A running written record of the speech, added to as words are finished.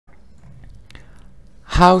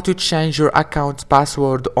How to change your account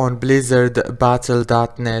password on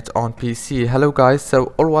blizzardbattle.net on PC. Hello guys,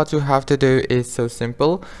 so all what you have to do is so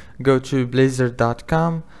simple. Go to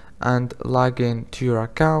blizzard.com and log in to your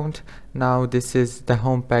account. Now this is the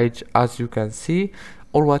home page, as you can see.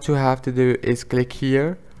 All what you have to do is click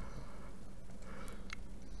here,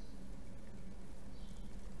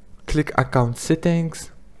 click account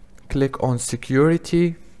settings, click on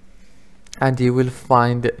security, and you will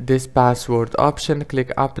find this password option. Click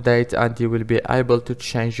update and you will be able to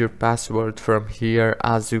change your password from here.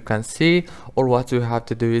 As you can see, all what you have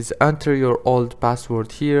to do is enter your old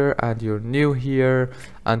password here and your new here,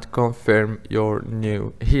 and confirm your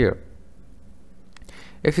new here.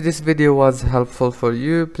 If this video was helpful for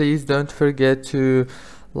you, please don't forget to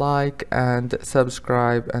like and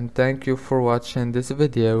subscribe, and thank you for watching this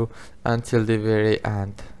video until the very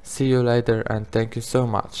end. See you later and thank you so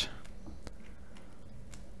much.